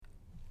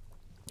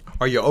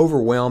Are you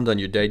overwhelmed on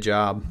your day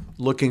job,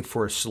 looking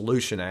for a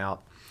solution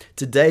out?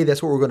 Today,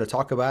 that's what we're going to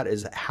talk about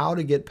is how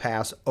to get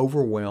past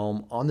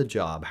overwhelm on the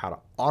job, how to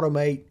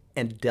automate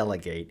and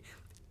delegate,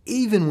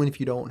 even when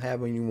if you don't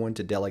have anyone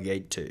to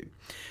delegate to.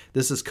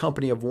 This is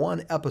Company of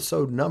One,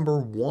 episode number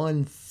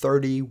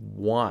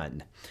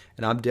 131.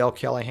 And I'm Dale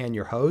Callahan,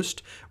 your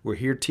host. We're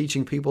here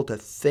teaching people to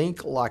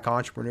think like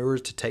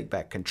entrepreneurs, to take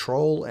back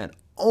control and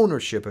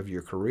ownership of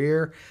your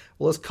career.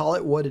 Well, let's call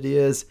it what it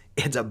is.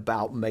 It's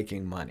about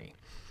making money.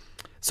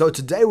 So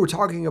today we're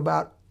talking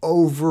about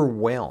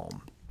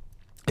overwhelm.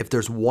 If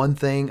there's one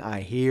thing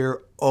I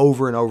hear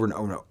over and over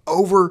and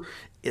over,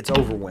 it's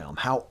overwhelm.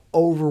 How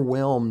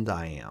overwhelmed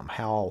I am,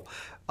 how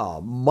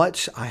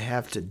much I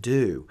have to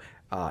do.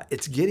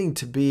 It's getting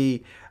to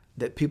be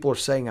that people are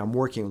saying I'm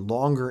working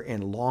longer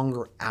and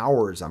longer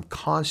hours. I'm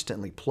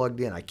constantly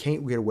plugged in. I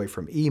can't get away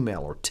from email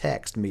or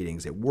text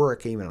meetings at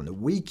work, even on the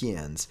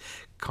weekends.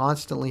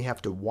 Constantly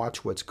have to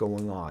watch what's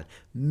going on.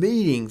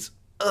 Meetings,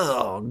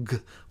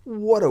 ugh,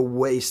 what a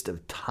waste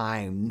of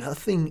time.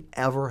 Nothing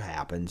ever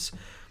happens.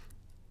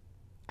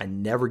 I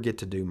never get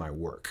to do my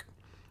work.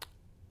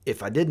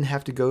 If I didn't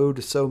have to go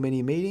to so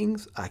many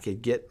meetings, I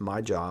could get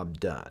my job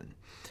done.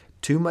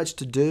 Too much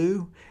to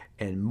do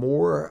and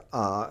more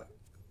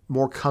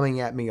coming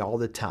at me all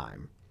the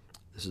time.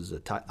 This is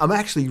I'm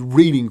actually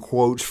reading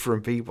quotes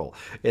from people,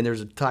 and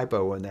there's a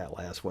typo in that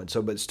last one.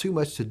 But it's too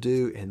much to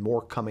do and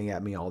more coming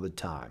at me all the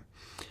time.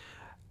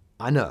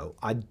 I know.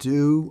 I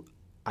do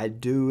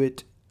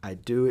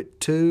it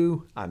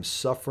too. I'm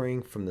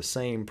suffering from the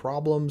same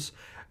problems,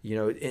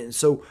 and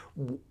so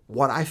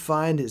what I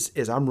find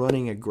is I'm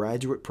running a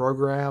graduate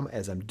program,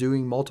 as I'm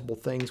doing multiple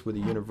things with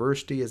the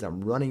university, as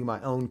I'm running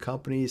my own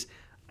companies,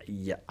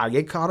 I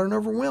get caught in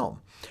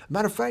overwhelm.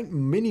 Matter of fact,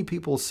 many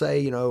people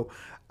say,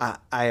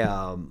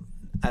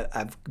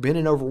 I've been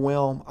in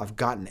overwhelm, I've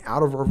gotten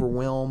out of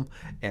overwhelm,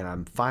 and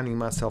I'm finding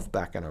myself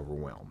back in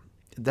overwhelm.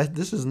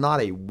 This is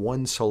not a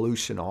one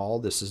solution all.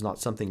 This is not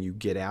something you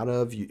get out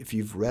of. If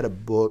you've read a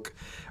book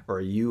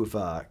or you've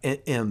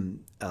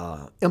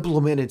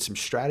implemented some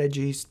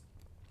strategies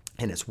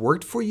and it's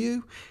worked for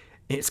you,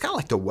 it's kind of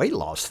like the weight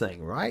loss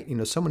thing, right?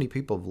 So many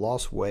people have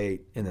lost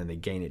weight and then they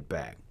gain it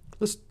back.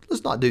 Let's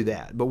not do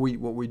that. But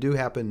what we do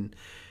happen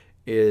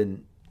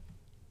in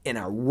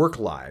our work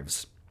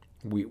lives,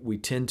 we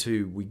tend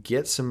to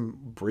get some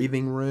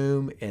breathing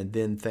room, and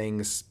then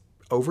things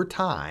over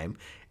time.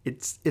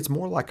 It's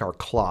more like our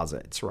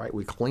closets, right?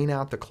 We clean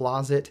out the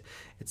closet,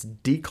 it's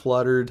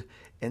decluttered,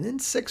 and then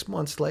 6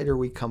 months later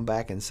we come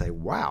back and say,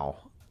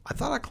 wow, I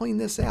thought I cleaned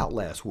this out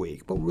last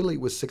week, but really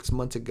it was 6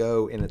 months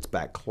ago and it's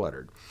back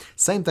cluttered.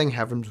 Same thing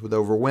happens with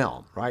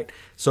overwhelm, right?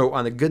 So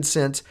on the good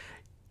sense,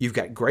 you've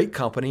got great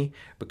company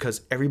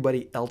because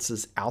everybody else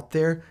is out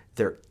there.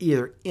 They're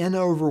either in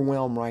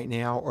overwhelm right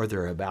now or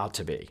they're about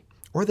to be,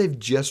 or they've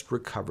just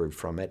recovered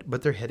from it,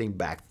 but they're heading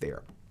back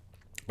there.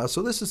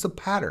 So this is a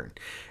pattern.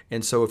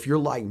 And so if you're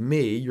like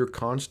me, you're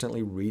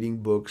constantly reading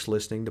books,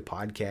 listening to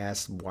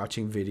podcasts,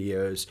 watching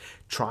videos,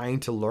 trying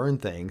to learn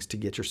things to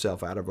get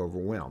yourself out of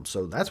overwhelm.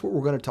 So that's what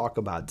we're going to talk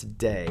about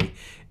today,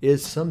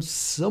 is some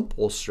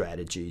simple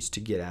strategies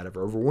to get out of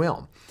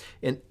overwhelm.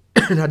 And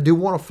I do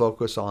want to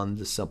focus on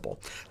the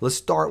simple. Let's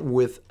start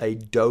with a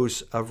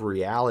dose of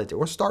reality,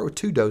 or start with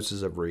 2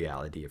 doses of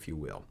reality, if you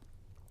will,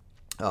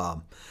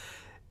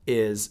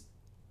 is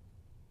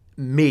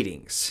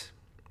meetings.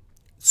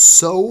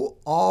 So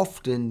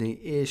often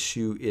the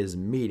issue is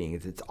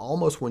meetings. It's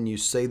almost when you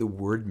say the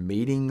word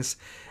meetings,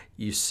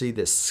 you see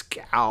this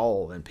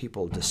scowl and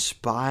people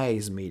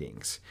despise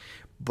meetings.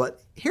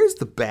 But here's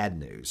the bad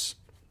news.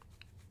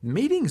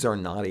 Meetings are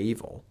not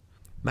evil.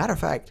 Matter of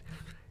fact,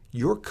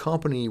 your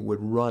company would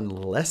run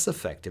less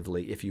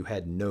effectively if you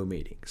had no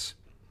meetings.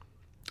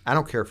 I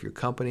don't care if you're a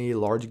company,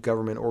 large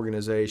government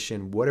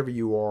organization, whatever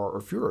you are, or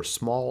if you're a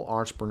small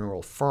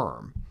entrepreneurial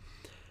firm.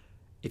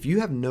 If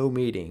you have no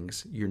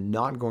meetings, you're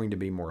not going to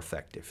be more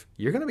effective.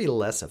 You're going to be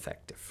less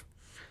effective.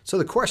 So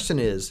the question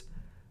is,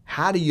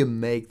 how do you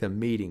make the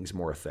meetings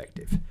more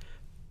effective?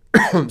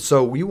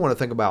 So you want to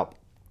think about,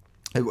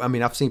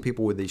 I've seen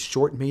people with these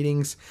short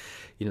meetings,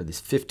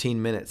 these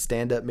 15-minute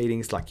stand-up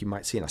meetings like you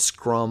might see in a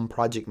Scrum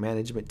project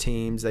management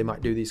teams. They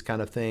might do these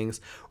kind of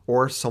things,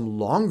 or some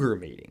longer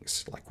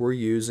meetings like we're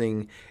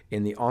using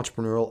in the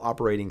entrepreneurial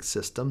operating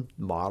system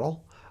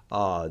model.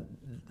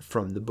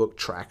 From the book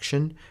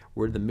Traction,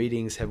 where the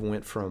meetings have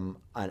went from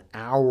an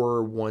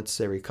hour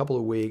once every couple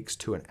of weeks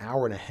to an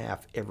hour and a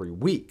half every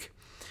week.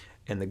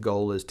 And the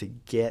goal is to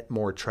get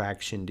more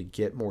traction, to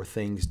get more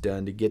things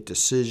done, to get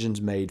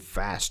decisions made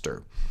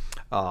faster.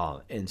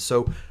 And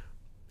so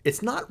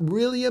it's not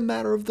really a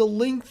matter of the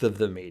length of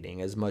the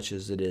meeting as much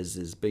as it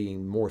is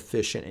being more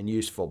efficient and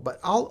useful. But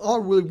all I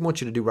really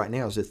want you to do right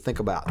now is to think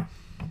about,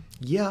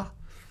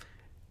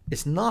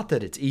 it's not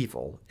that it's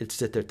evil. It's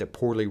that they're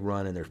poorly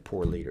run and there's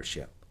poor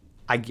leadership.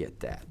 I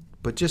get that.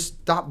 But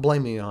just stop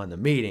blaming it on the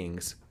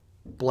meetings.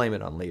 Blame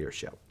it on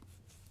leadership.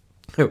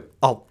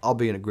 I'll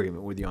be in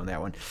agreement with you on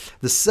that one.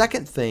 The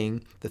second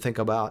thing to think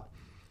about,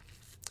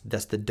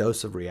 that's the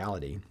dose of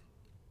reality,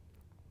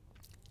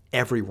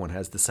 Everyone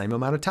has the same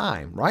amount of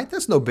time, right?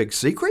 That's no big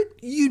secret.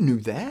 You knew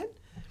that.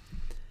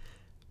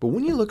 But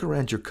when you look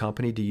around your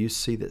company, do you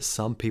see that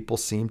some people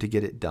seem to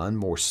get it done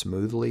more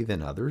smoothly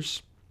than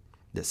others?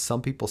 That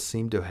some people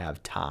seem to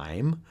have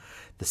time?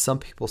 That some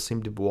people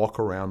seem to walk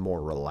around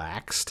more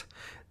relaxed?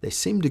 They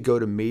seem to go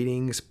to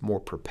meetings more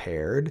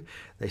prepared.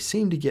 They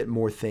seem to get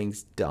more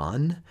things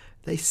done.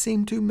 They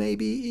seem to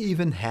maybe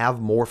even have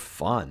more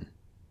fun.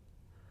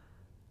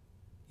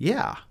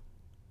 Yeah,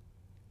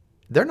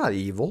 they're not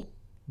evil.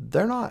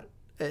 They're not,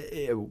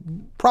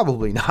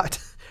 probably not.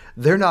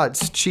 They're not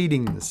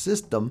cheating the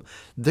system.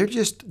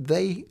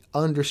 They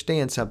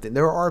understand something.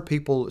 There are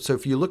people, so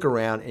if you look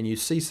around and you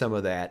see some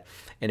of that,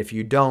 and if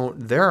you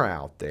don't, they're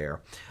out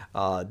there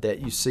that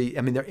you see.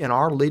 I mean, in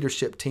our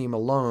leadership team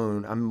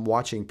alone, I'm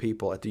watching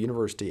people at the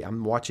university,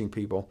 I'm watching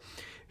people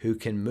who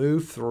can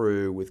move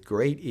through with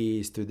great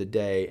ease through the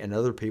day, and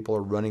other people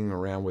are running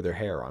around with their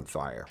hair on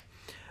fire.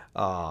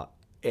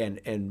 And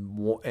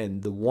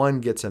the one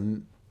gets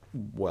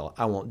well,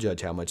 I won't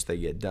judge how much they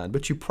get done,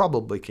 but you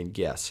probably can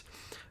guess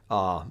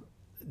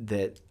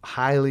that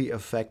highly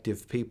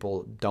effective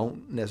people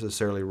don't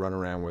necessarily run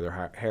around with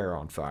their hair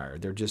on fire.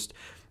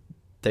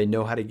 They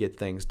know how to get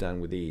things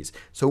done with ease.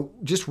 So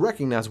just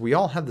recognize we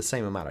all have the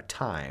same amount of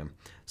time.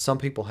 Some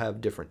people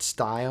have different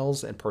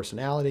styles and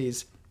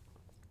personalities.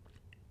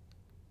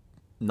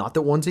 Not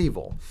that one's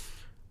evil,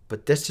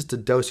 but that's just a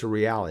dose of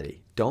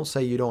reality. Don't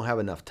say you don't have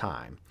enough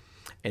time,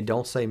 and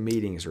don't say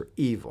meetings are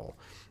evil.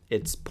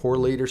 It's poor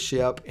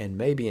leadership, and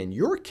maybe in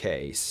your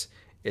case,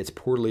 it's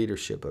poor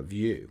leadership of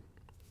you.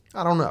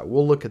 I don't know.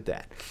 We'll look at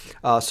that.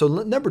 So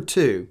number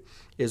 2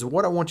 is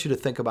what I want you to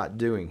think about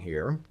doing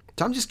here.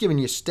 So I'm just giving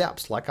you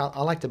steps. Like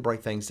I like to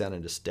break things down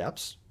into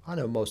steps. I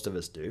know most of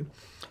us do.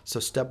 So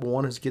step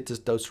 1 is get this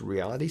dose of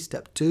reality.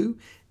 Step 2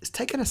 is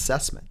take an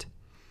assessment.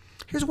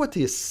 Here's what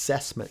the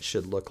assessment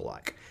should look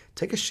like.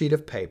 Take a sheet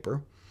of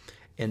paper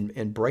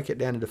and break it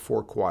down into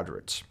 4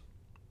 quadrants.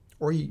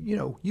 Or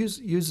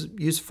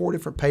use 4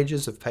 different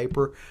pages of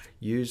paper.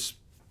 Use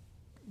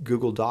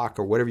Google Doc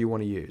or whatever you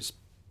want to use.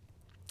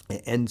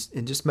 And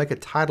just make a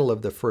title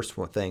of the first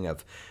one thing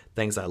of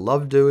things I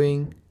love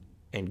doing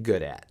and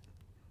good at.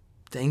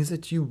 Things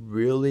that you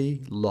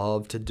really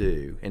love to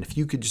do. And if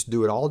you could just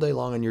do it all day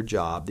long in your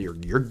job,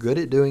 you're good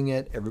at doing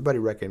it, everybody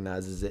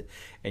recognizes it,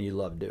 and you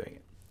love doing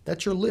it.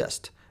 That's your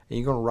list. And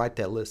you're going to write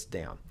that list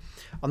down.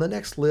 On the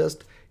next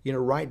list,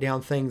 write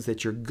down things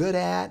that you're good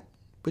at,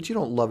 but you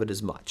don't love it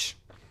as much.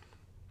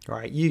 All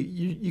right,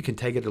 you can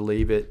take it or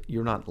leave it.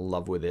 You're not in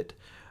love with it,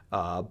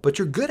 but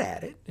you're good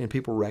at it, and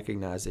people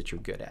recognize that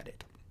you're good at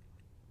it.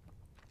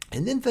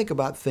 And then think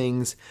about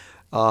things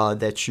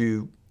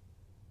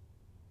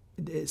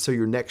so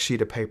your next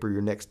sheet of paper,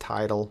 your next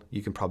title,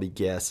 you can probably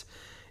guess,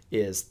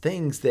 is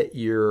things that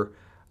you're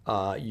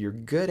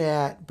good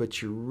at,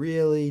 but you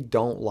really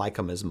don't like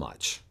them as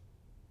much.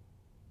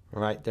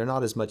 All right, they're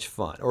not as much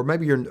fun. Or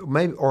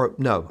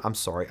I'm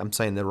sorry, I'm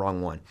saying the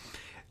wrong one.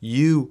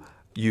 You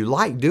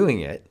like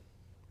doing it,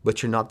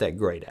 but you're not that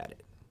great at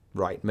it,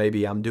 right?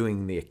 Maybe I'm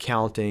doing the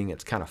accounting.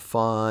 It's kind of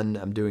fun.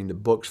 I'm doing the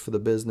books for the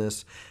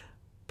business,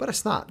 but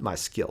it's not my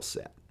skill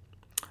set.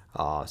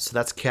 So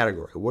that's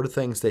category. What are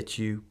things that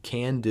you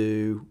can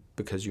do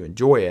because you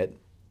enjoy it,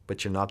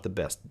 but you're not the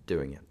best at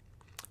doing it?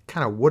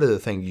 Kind of what are the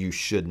things you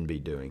shouldn't be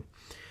doing?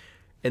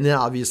 And then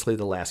obviously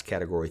the last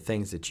category,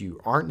 things that you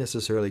aren't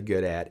necessarily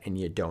good at and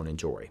you don't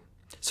enjoy.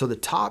 So the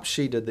top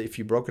sheet if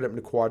you broke it up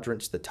into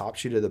quadrants, the top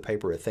sheet of the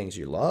paper are things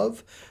you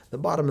love. The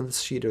bottom of the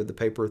sheet of the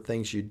paper are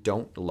things you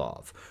don't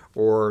love.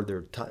 Or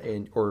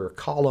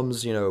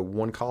columns,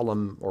 one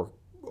column or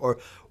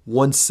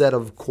one set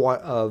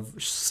of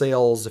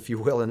cells, if you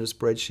will, in a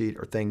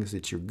spreadsheet are things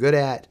that you're good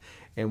at,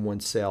 and one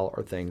cell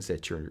are things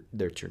that you're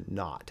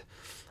not.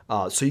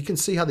 So you can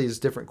see how these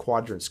different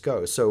quadrants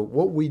go. So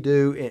what we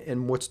do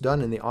and what's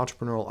done in the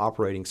entrepreneurial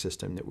operating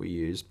system that we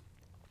use,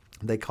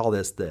 they call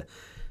this the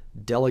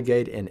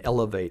delegate and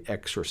elevate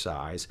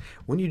exercise.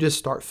 When you just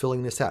start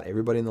filling this out,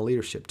 everybody in the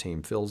leadership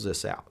team fills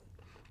this out.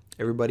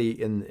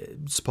 Everybody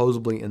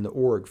supposedly in the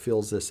org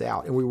fills this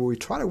out. And what we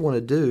try to want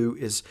to do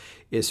is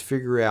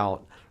figure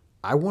out,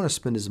 I want to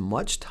spend as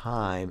much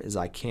time as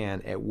I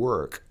can at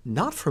work,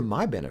 not for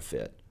my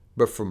benefit,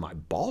 but for my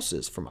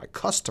bosses, for my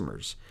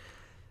customers.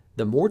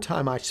 The more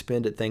time I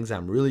spend at things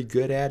I'm really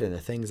good at and the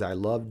things I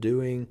love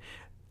doing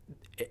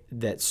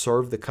that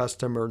serve the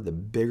customer, the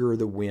bigger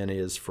the win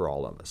is for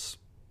all of us.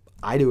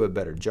 I do a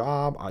better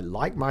job. I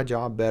like my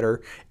job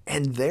better,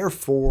 and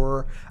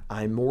therefore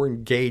I'm more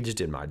engaged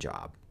in my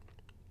job.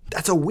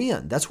 That's a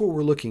win. That's what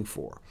we're looking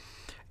for.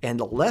 And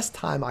the less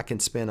time I can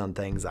spend on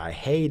things I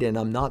hate and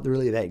I'm not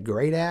really that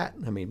great at,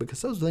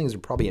 because those things are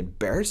probably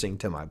embarrassing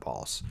to my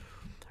boss,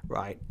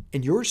 right?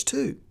 And yours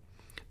too.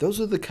 Those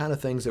are the kind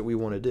of things that we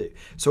want to do.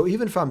 So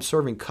even if I'm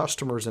serving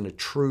customers in a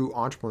true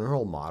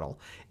entrepreneurial model,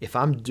 if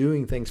I'm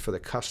doing things for the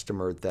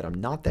customer that I'm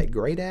not that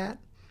great at,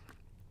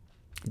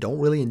 don't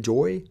really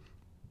enjoy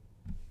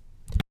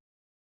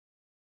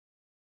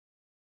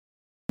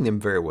them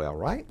very well,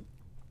 right?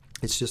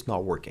 It's just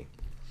not working.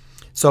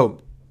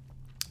 So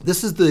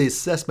This is the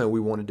assessment we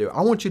want to do.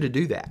 I want you to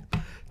do that.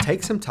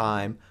 Take some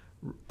time.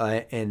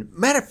 And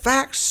matter of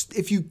fact,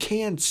 if you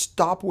can,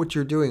 stop what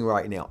you're doing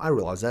right now. I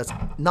realize that's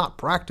not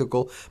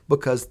practical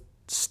because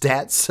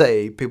stats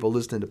say people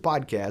listening to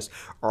podcasts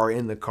are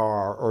in the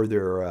car or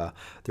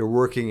they're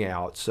working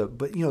out. So,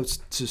 but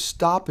to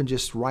stop and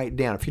just write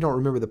down. If you don't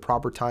remember the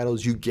proper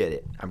titles, you get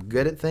it. I'm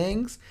good at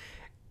things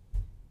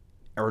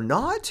or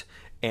not,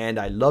 and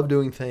I love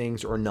doing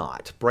things or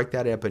not. Break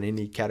that up in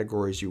any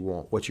categories you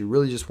want. What you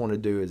really just want to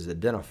do is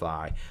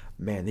identify,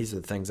 man, these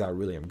are the things I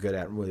really am good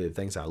at, and really the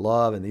things I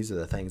love, and these are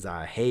the things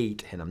I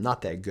hate and I'm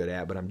not that good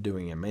at, but I'm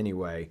doing them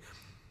anyway.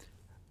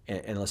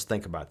 And let's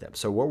think about them.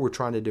 So what we're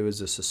trying to do is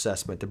this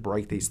assessment to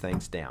break these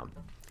things down.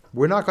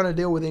 We're not going to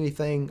deal with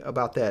anything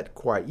about that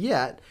quite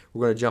yet.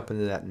 We're going to jump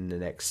into that in the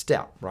next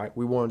step, right?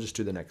 We want to just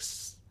do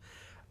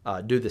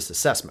this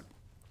assessment.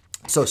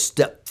 So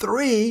step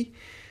 3,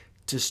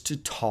 just to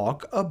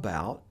talk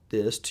about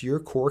this to your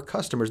core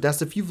customers.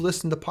 That's if you've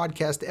listened to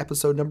podcast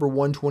episode number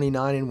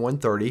 129 and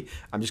 130.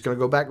 I'm just going to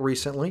go back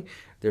recently.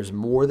 There's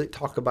more that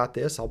talk about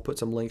this. I'll put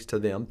some links to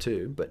them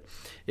too. But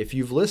if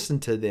you've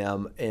listened to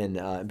them, and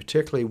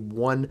particularly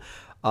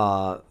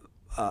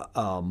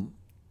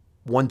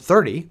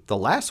 130, the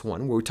last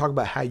one, where we talk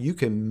about how you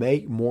can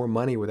make more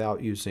money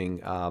without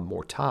using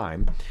more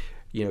time,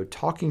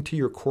 talking to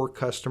your core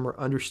customer,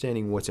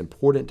 understanding what's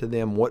important to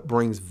them, what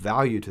brings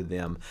value to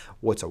them,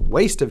 what's a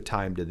waste of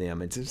time to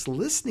them, and just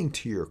listening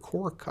to your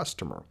core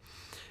customer.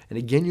 And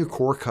again, your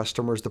core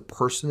customer is the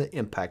person that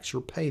impacts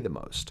your pay the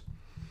most.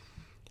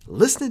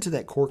 Listening to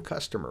that core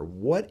customer,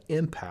 what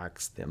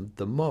impacts them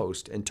the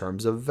most in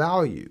terms of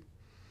value?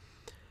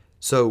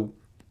 So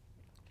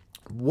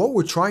what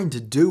we're trying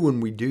to do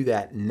when we do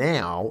that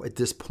now at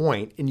this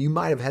point, and you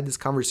might have had this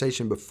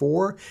conversation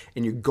before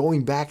and you're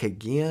going back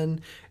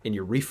again and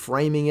you're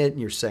reframing it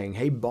and you're saying,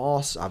 hey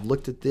boss, I've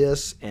looked at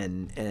this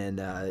and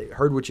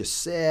heard what you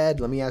said.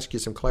 Let me ask you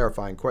some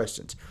clarifying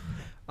questions.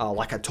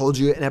 Like I told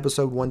you in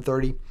episode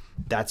 130,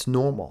 that's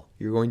normal.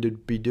 You're going to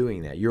be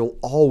doing that. You'll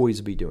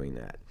always be doing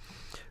that.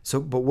 So,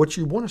 but what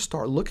you want to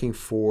start looking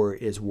for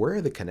is, where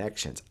are the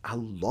connections? I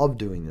love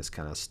doing this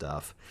kind of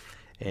stuff.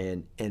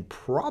 And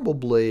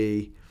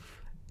probably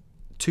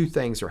 2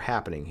 things are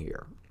happening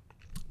here.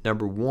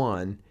 Number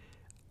 1,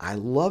 I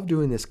love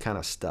doing this kind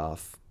of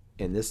stuff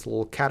in this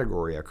little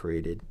category I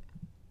created.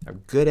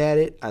 I'm good at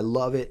it, I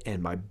love it,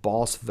 and my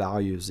boss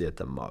values it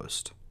the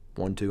most.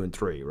 1, 2, and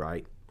 3,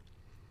 right?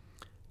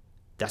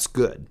 That's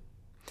good.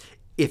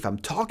 If I'm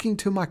talking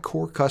to my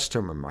core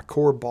customer, my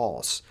core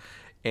boss,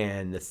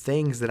 and the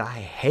things that I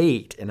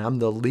hate and I'm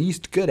the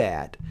least good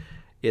at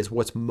is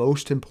what's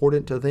most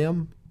important to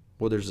them,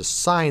 well, there's a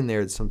sign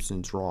there that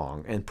something's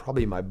wrong, and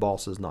probably my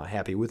boss is not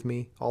happy with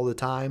me all the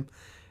time.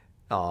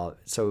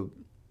 So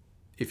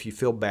if you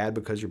feel bad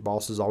because your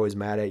boss is always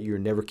mad at you or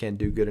never can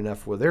do good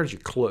enough, well, there's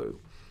your clue.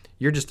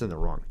 You're just in the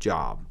wrong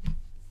job.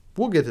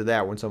 We'll get to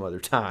that one some other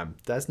time.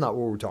 That's not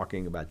what we're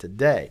talking about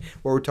today.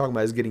 What we're talking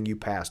about is getting you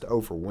past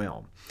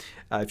overwhelm.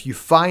 If you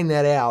find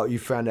that out, you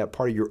find out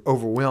part of your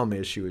overwhelm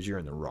issue is you're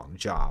in the wrong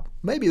job,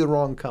 maybe the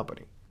wrong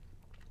company.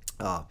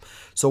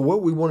 So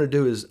what we want to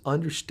do is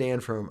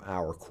understand from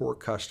our core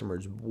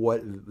customers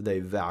what they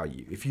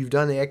value. If you've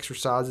done the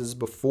exercises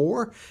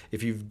before,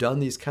 if you've done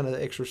these kind of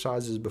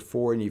exercises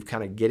before and you've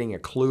kind of getting a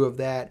clue of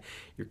that,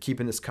 you're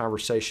keeping this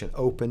conversation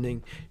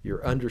opening,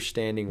 you're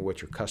understanding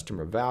what your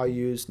customer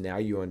values. Now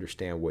you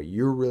understand what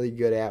you're really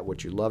good at,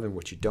 what you love and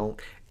what you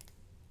don't.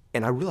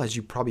 And I realize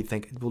you probably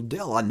think, well,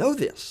 Dale, I know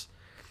this.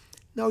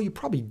 No, you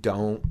probably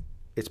don't.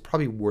 It's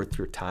probably worth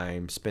your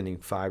time spending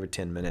 5 or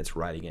 10 minutes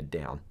writing it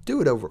down.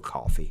 Do it over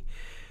coffee.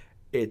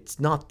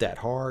 It's not that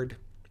hard,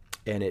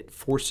 and it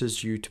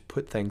forces you to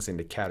put things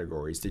into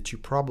categories that you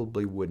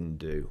probably wouldn't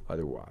do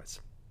otherwise.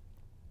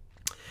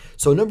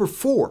 So number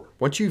 4,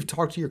 once you've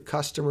talked to your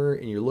customer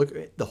and you're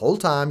looking the whole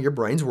time, your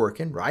brain's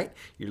working, right?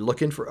 You're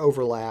looking for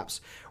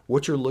overlaps.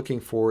 What you're looking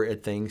for are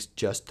things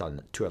just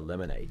to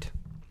eliminate.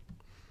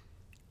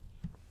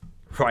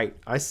 Right,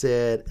 I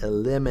said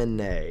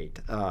eliminate.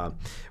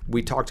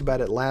 We talked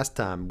about it last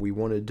time. We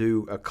want to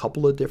do a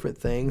couple of different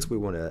things. We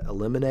want to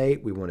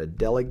eliminate, we want to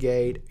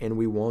delegate, and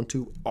we want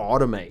to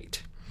automate.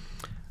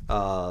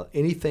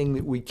 Anything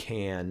that we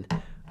can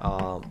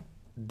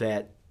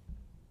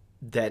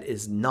that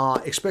is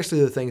not,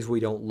 especially the things we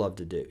don't love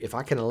to do. If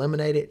I can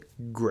eliminate it,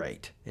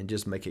 great, and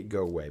just make it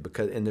go away,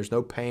 and there's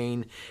no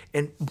pain.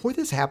 And boy,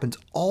 this happens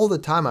all the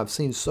time. I've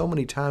seen so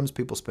many times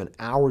people spend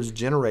hours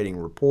generating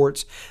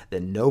reports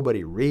that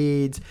nobody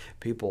reads,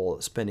 people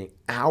spending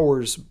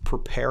hours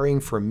preparing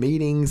for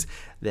meetings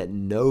that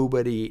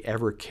nobody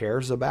ever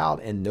cares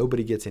about and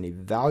nobody gets any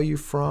value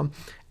from.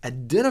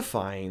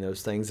 Identifying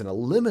those things and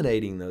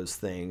eliminating those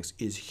things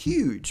is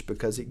huge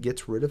because it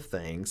gets rid of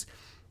things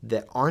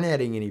that aren't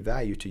adding any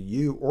value to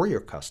you or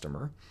your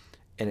customer,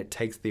 and it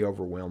takes the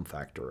overwhelm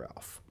factor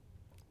off.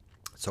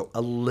 So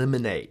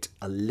eliminate.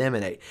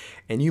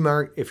 And you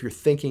might, if you're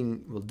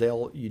thinking, well,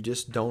 Dale, you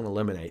just don't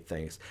eliminate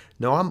things.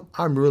 No,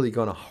 I'm really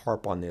going to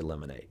harp on the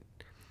eliminate,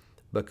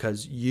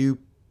 because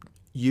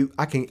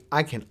I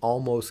can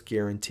almost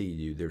guarantee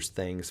you there's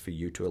things for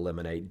you to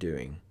eliminate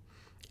doing.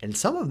 And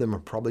some of them are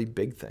probably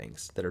big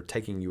things that are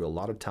taking you a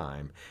lot of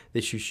time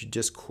that you should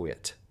just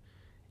quit.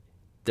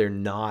 They're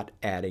not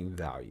adding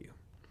value.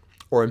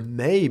 Or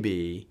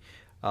maybe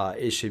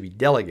it should be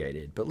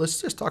delegated. But let's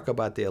just talk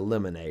about the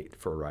eliminate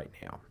for right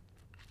now.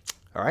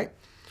 All right?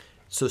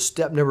 So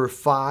step number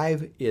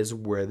 5 is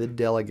where the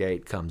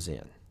delegate comes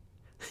in.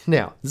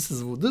 Now, this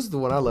is the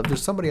one I love.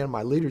 There's somebody on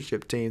my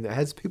leadership team that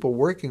has people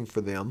working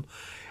for them,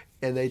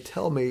 and they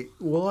tell me,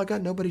 well, I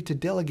got nobody to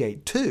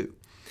delegate to.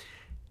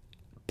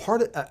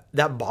 Part of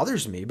that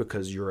bothers me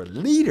because you're a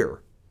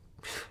leader,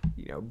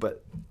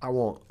 but I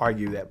won't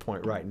argue that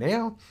point right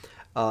now.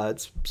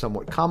 It's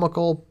somewhat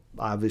comical.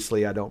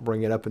 Obviously, I don't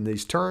bring it up in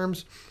these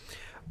terms,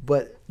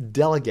 but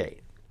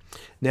delegate.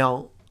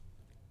 Now,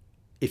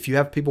 if you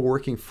have people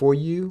working for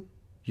you,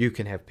 you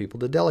can have people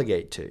to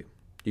delegate to.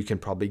 You can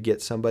probably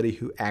get somebody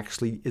who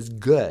actually is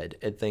good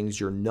at things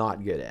you're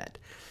not good at.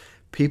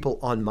 People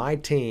on my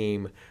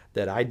team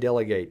that I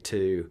delegate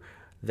to,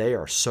 they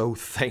are so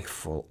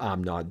thankful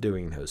I'm not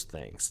doing those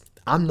things.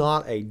 I'm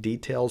not a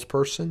details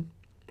person.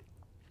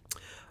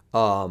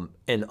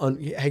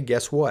 Hey,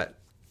 guess what?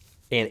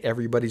 In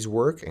everybody's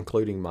work,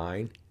 including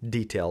mine,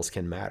 details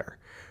can matter.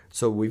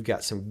 So we've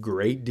got some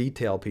great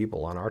detail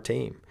people on our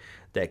team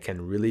that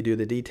can really do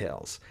the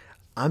details.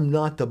 I'm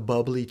not the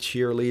bubbly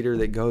cheerleader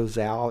that goes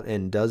out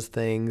and does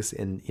things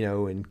and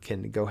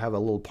can go have a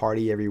little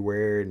party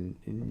everywhere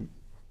and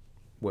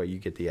well, you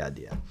get the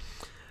idea.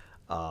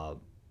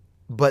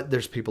 But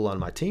there's people on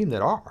my team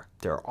that are.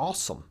 They're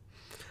awesome.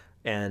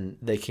 And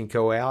they can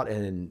go out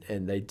and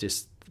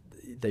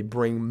they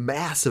bring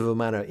massive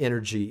amount of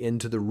energy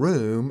into the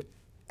room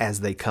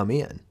as they come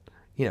in.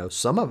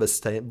 Some of us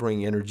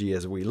bring energy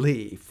as we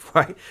leave,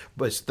 right?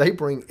 But they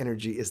bring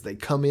energy as they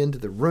come into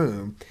the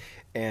room.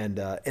 And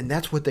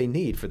that's what they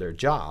need for their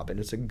job. And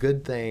it's a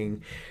good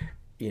thing,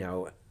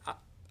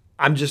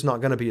 I'm just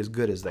not going to be as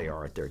good as they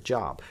are at their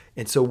job.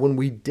 And so when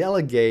we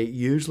delegate,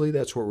 usually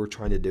that's what we're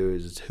trying to do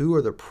is who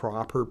are the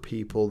proper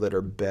people that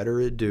are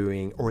better at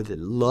doing or that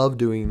love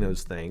doing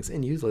those things.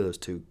 And usually those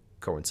two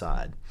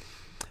coincide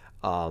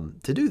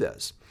to do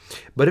those.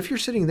 But if you're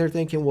sitting there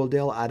thinking, well,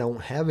 Dale, I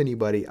don't have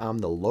anybody. I'm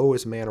the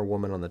lowest man or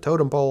woman on the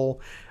totem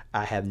pole.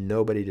 I have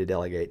nobody to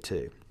delegate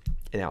to.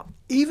 Now,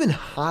 even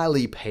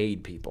highly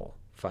paid people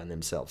find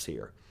themselves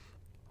here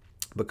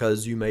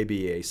because you may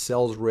be a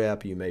sales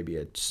rep, you may be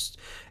an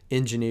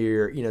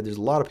engineer. There's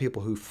a lot of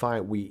people who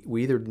find we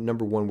either,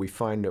 number one, we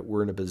find that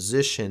we're in a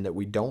position that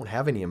we don't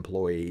have any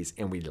employees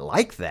and we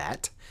like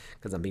that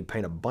because I'm being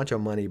paid a bunch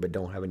of money but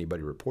don't have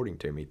anybody reporting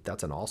to me.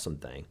 That's an awesome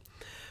thing.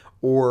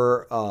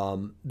 Or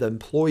the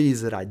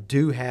employees that I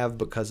do have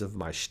because of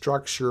my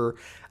structure,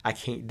 I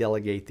can't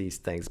delegate these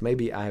things.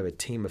 Maybe I have a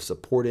team of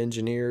support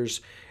engineers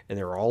and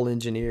they're all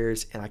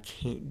engineers and I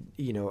can't,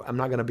 I'm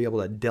not going to be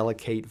able to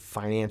delegate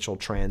financial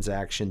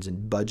transactions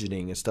and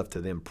budgeting and stuff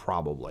to them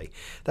probably.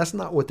 That's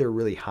not what they're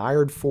really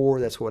hired for.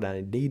 That's what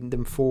I need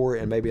them for.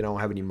 And maybe I don't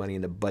have any money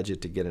in the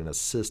budget to get an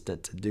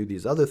assistant to do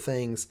these other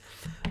things.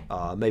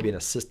 Maybe an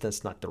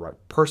assistant's not the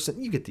right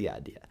person. You get the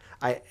idea.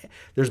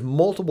 There's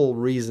multiple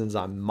reasons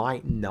I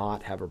might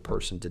not have a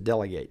person to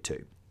delegate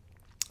to.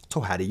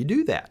 So how do you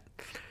do that?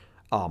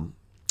 A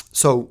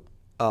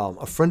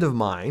friend of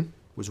mine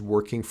was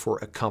working for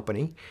a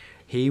company.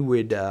 He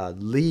would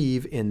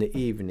leave in the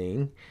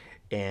evening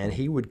and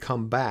he would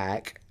come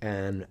back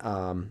and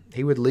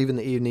he would leave in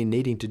the evening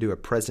needing to do a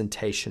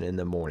presentation in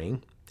the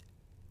morning,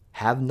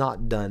 have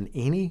not done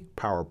any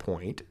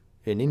PowerPoint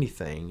in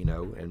anything,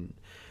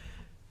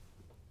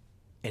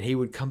 and he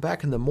would come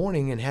back in the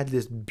morning and had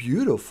this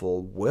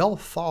beautiful, well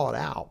thought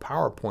out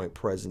PowerPoint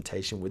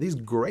presentation with these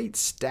great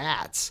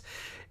stats.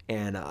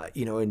 And,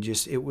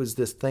 it was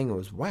this thing. It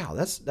was, wow,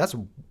 that's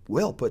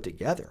well put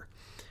together.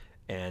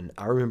 And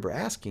I remember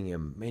asking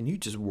him, man, you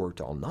just worked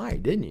all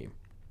night, didn't you?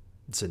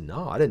 He said,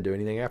 no, I didn't do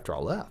anything after I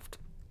left.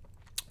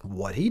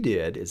 What he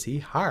did is he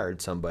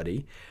hired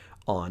somebody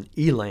on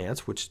Elance,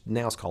 which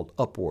now is called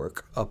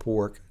Upwork,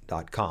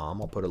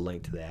 upwork.com. I'll put a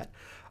link to that.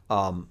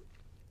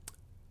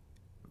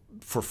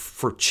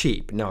 For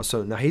cheap. Now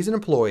he's an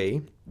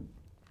employee,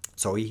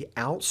 so he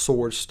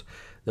outsourced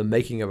the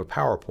making of a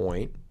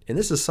PowerPoint. And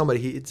this is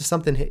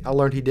something I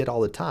learned he did all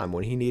the time.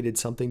 When he needed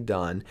something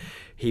done,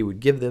 he would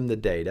give them the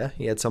data.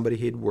 He had somebody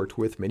he'd worked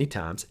with many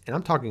times, and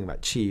I'm talking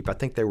about cheap. I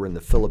think they were in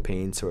the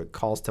Philippines, so it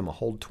cost him a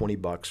whole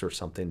 $20 or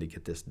something to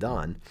get this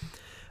done.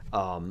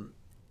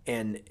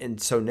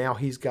 And so now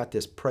he's got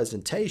this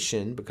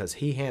presentation because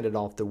he handed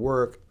off the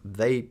work.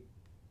 They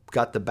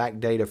got the back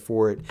data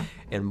for it,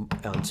 and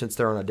since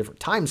they're on a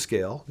different time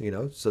scale,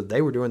 so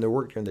they were doing their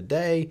work during the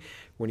day.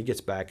 When he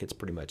gets back, it's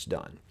pretty much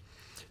done.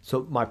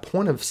 So my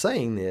point of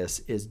saying this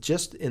is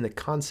just in the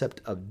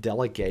concept of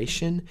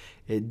delegation,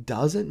 it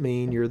doesn't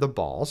mean you're the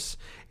boss,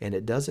 and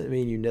it doesn't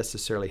mean you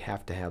necessarily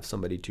have to have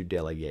somebody to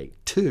delegate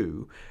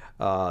to.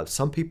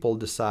 Some people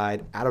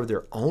decide out of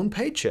their own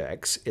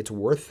paychecks, it's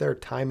worth their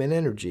time and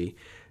energy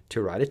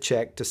to write a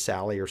check to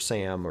Sally or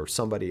Sam or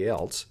somebody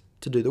else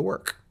to do the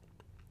work.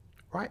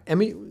 right? I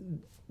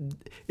mean,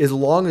 as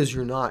long as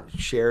you're not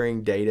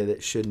sharing data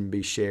that shouldn't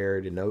be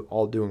shared and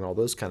all doing all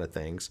those kind of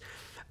things,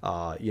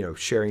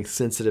 sharing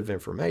sensitive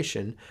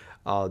information,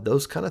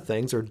 those kind of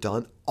things are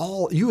done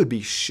you would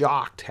be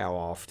shocked how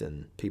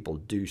often people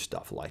do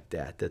stuff like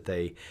that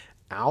they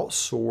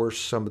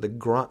outsource some of the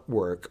grunt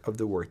work of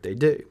the work they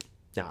do.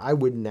 Now, I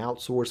wouldn't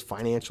outsource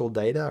financial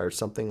data or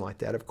something like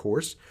that, of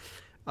course,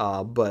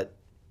 but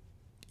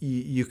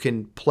you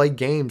can play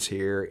games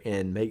here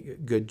and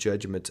make good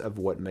judgments of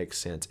what makes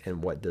sense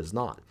and what does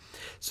not.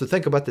 So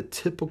think about the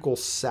typical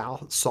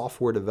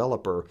software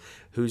developer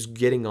who's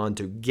getting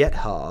onto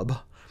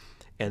GitHub,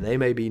 and they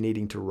may be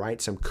needing to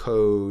write some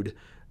code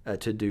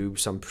to do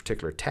some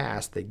particular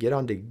task. They get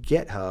onto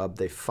GitHub,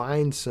 they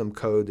find some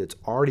code that's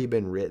already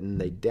been written,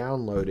 they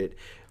download it,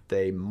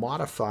 they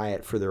modify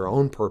it for their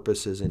own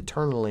purposes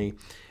internally,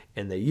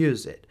 and they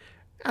use it.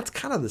 That's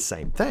kind of the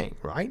same thing,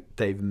 right?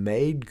 They've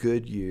made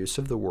good use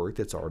of the work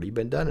that's already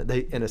been done.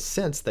 In a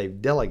sense,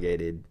 they've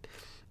delegated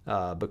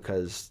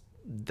because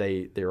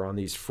they're on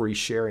these free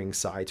sharing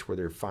sites where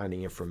they're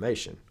finding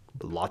information.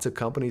 But lots of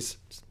companies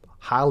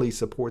highly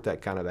support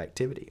that kind of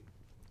activity.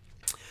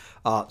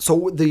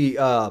 So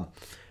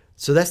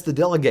that's the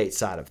delegate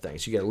side of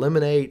things. You got to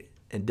eliminate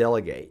and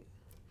delegate.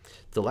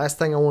 The last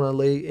thing I want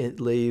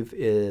to leave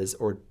is,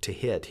 or to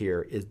hit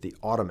here, is the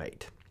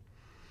automate.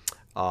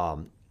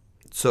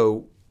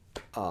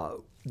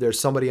 There's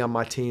somebody on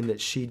my team that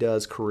she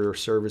does career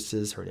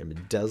services. Her name is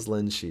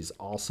Deslin. She's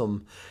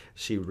awesome.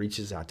 She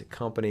reaches out to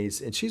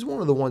companies, and she's one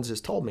of the ones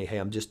that's told me, "Hey,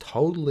 I'm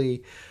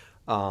totally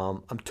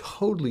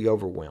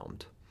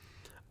overwhelmed."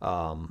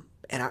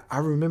 And I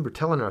remember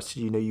telling her, I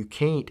said,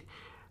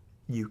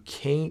 you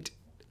can't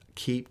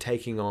keep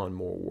taking on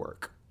more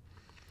work.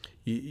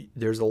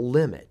 There's a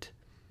limit.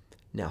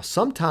 Now,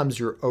 sometimes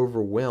your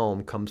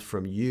overwhelm comes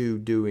from you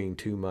doing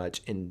too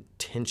much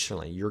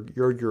intentionally.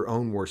 You're your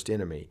own worst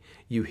enemy.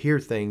 You hear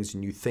things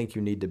and you think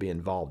you need to be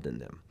involved in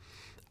them.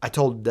 I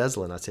told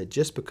Deslin, I said,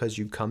 just because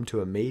you come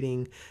to a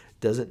meeting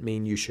doesn't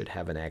mean you should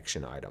have an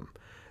action item.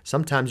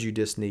 Sometimes you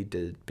just need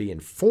to be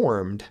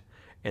informed,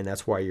 and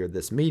that's why you're at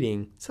this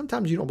meeting.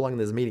 Sometimes you don't belong in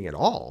this meeting at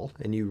all,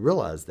 and you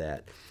realize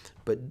that.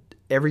 But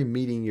every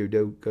meeting you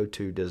go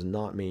to does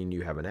not mean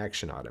you have an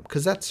action item,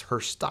 because that's her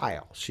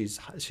style. She's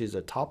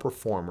a top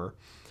performer,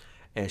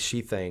 and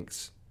she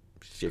thinks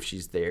if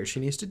she's there, she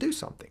needs to do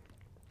something.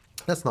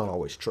 That's not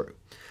always true.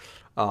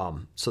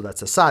 So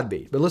that's a side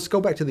beat. But let's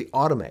go back to the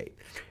automate.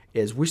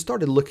 Is we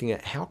started looking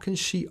at how can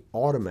she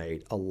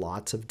automate a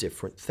lots of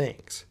different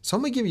things. So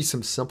I'm going to give you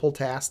some simple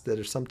tasks that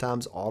are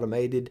sometimes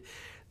automated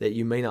that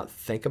you may not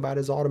think about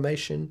as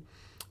automation.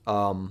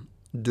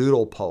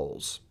 Doodle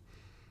polls.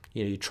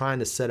 You're trying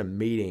to set a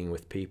meeting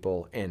with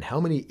people, and how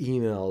many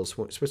emails,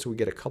 especially we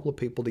get a couple of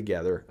people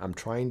together, I'm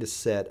trying to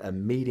set a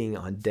meeting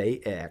on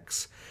day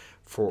X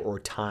or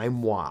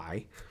time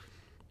Y,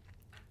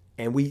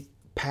 and we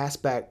pass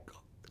back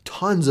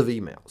tons of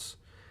emails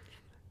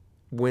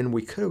when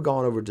we could have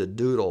gone over to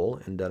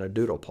Doodle and done a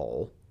doodle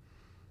poll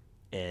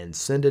and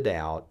send it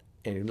out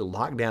and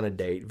lock down a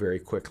date very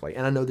quickly.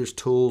 And I know there's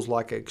tools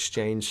like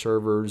Exchange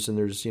servers, and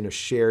there's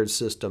shared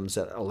systems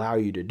that allow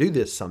you to do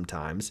this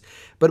sometimes.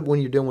 But when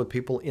you're dealing with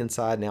people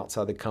inside and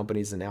outside the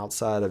companies and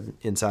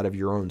inside of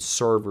your own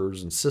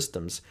servers and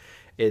systems,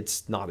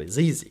 it's not as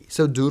easy.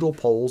 So doodle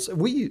polls,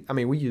 we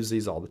use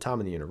these all the time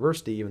in the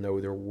university, even though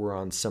we're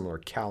on similar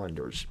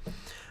calendars.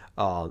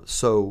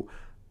 So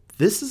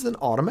this is an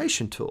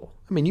automation tool.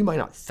 You might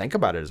not think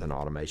about it as an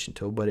automation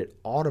tool, but it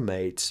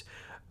automates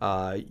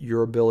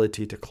your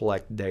ability to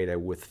collect data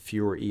with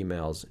fewer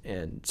emails.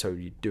 And so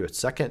you do a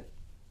second,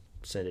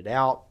 send it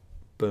out,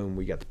 boom,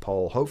 we got the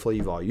poll. Hopefully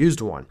you've all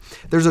used one.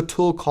 There's a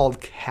tool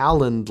called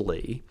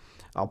Calendly.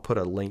 I'll put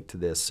a link to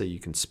this so you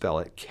can spell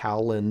it.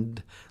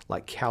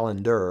 Like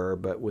calendar,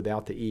 but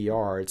without the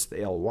ER, it's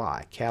the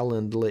LY.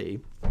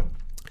 Calendly.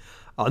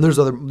 And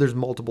there's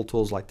multiple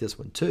tools like this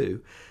one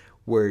too,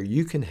 where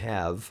you can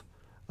have,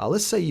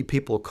 let's say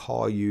people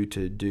call you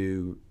to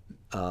do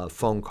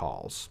phone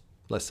calls.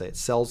 Let's say it's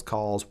sales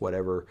calls,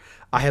 whatever.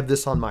 I have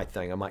this on my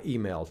thing, on my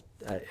email.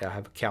 I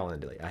have a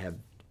Calendly.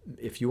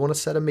 If you want to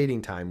set a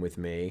meeting time with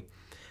me,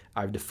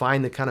 I've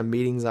defined the kind of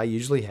meetings I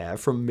usually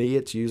have. For me,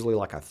 it's usually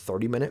like a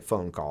 30-minute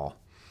phone call.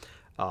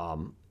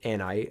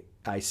 And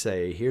I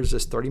say, here's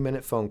this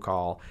 30-minute phone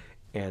call,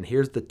 and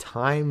here's the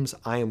times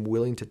I am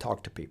willing to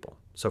talk to people.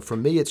 So for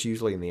me, it's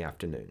usually in the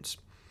afternoons.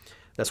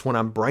 That's when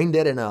I'm brain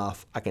dead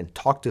enough, I can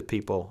talk to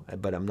people,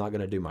 but I'm not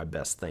going to do my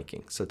best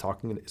thinking. So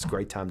talking is a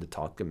great time to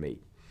talk to me.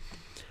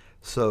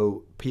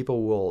 So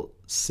people will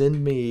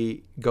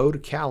go to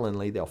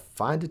Calendly, they'll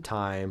find a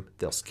time,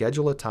 they'll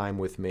schedule a time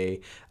with me.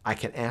 I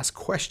can ask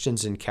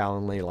questions in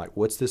Calendly, like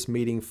what's this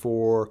meeting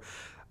for?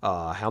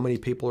 How many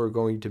people are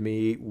going to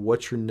meet?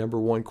 What's your number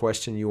one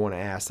question you want to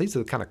ask? These are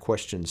the kind of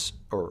questions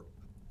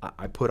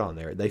I put on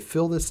there. They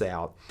fill this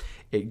out.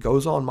 It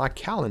goes on my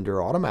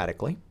calendar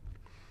automatically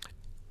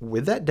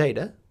with that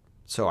data,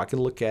 so I can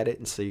look at it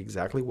and see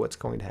exactly what's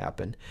going to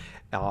happen.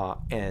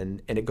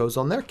 And it goes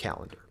on their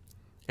calendar.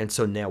 And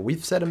so now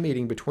we've set a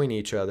meeting between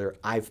each other.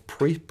 I've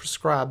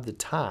prescribed the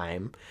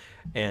time.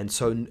 And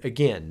so,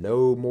 again,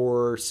 no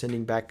more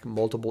sending back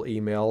multiple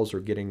emails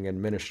or getting an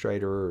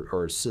administrator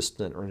or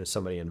assistant or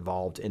somebody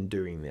involved in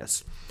doing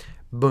this.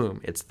 Boom,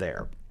 it's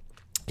there.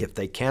 If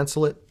they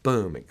cancel it,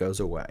 boom, it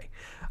goes away.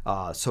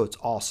 So it's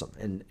awesome.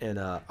 And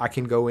I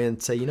can go in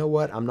and say, you know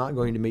what, I'm not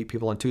going to meet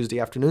people on Tuesday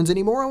afternoons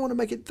anymore. I want to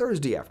make it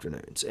Thursday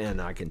afternoons.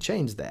 And I can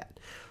change that.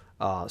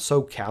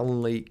 So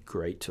Calendly,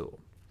 great tool.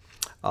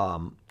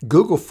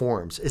 Google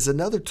Forms is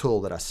another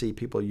tool that I see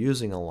people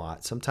using a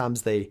lot.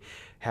 Sometimes they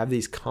have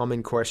these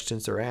common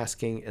questions they're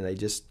asking, and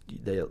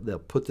they'll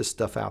put this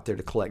stuff out there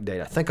to collect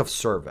data. Think of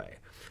survey.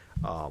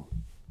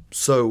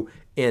 So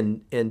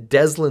in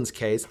Deslin's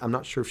case, I'm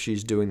not sure if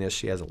she's doing this.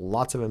 She has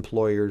lots of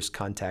employers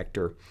contact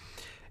her,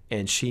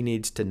 and she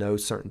needs to know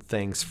certain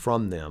things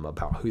from them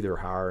about who they're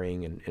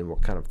hiring and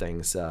what kind of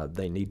things who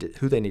they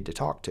need to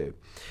talk to.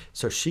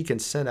 So she can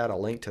send out a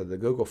link to the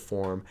Google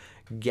form,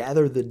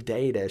 gather the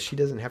data. She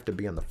doesn't have to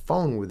be on the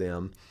phone with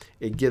them.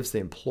 It gives the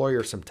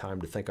employer some time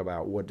to think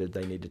about what did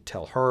they need to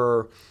tell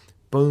her.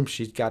 Boom,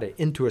 she's got it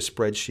into a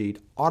spreadsheet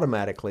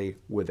automatically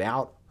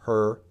without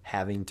her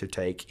having to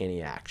take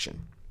any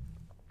action.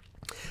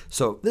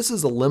 So this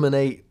is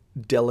Eliminate,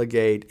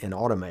 Delegate, and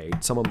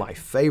Automate, some of my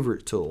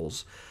favorite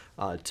tools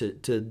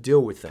to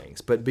deal with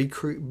things. But be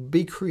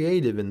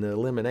creative in the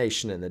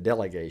elimination and the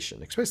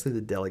delegation, especially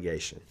the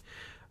delegation.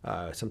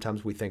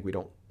 Sometimes we think we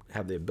don't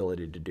have the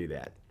ability to do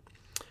that.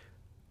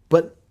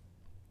 But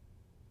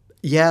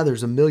yeah,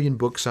 there's a million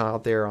books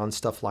out there on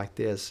stuff like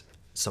this.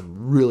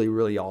 Some really,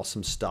 really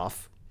awesome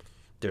stuff.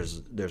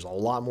 There's a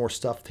lot more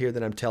stuff here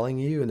that I'm telling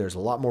you, and there's a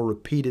lot more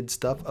repeated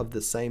stuff of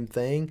the same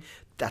thing.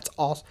 That's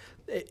awesome.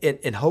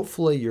 And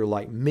hopefully you're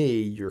like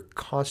me, you're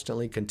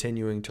constantly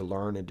continuing to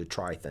learn and to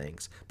try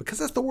things. Because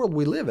that's the world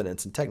we live in.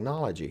 It's in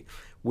technology.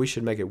 We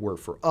should make it work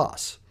for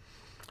us,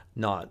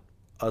 not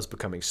us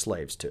becoming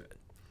slaves to it.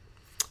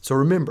 So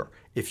remember,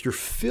 if you're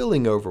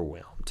feeling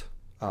overwhelmed,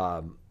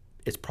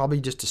 it's probably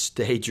just a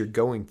stage you're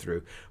going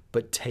through,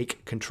 but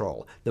take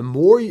control.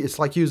 It's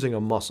like using a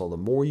muscle. The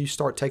more you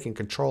start taking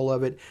control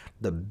of it,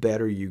 the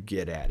better you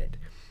get at it.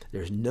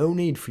 There's no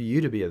need for you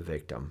to be a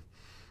victim.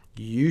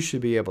 You should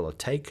be able to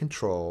take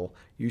control.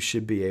 You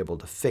should be able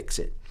to fix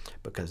it,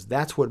 because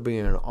that's what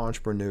being an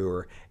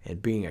entrepreneur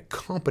and being a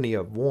company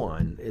of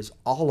one is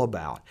all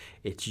about.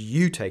 It's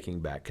you taking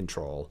back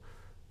control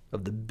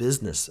of the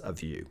business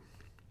of you.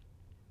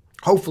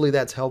 Hopefully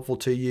that's helpful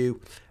to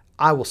you.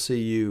 I will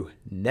see you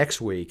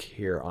next week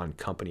here on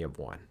Company of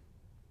One.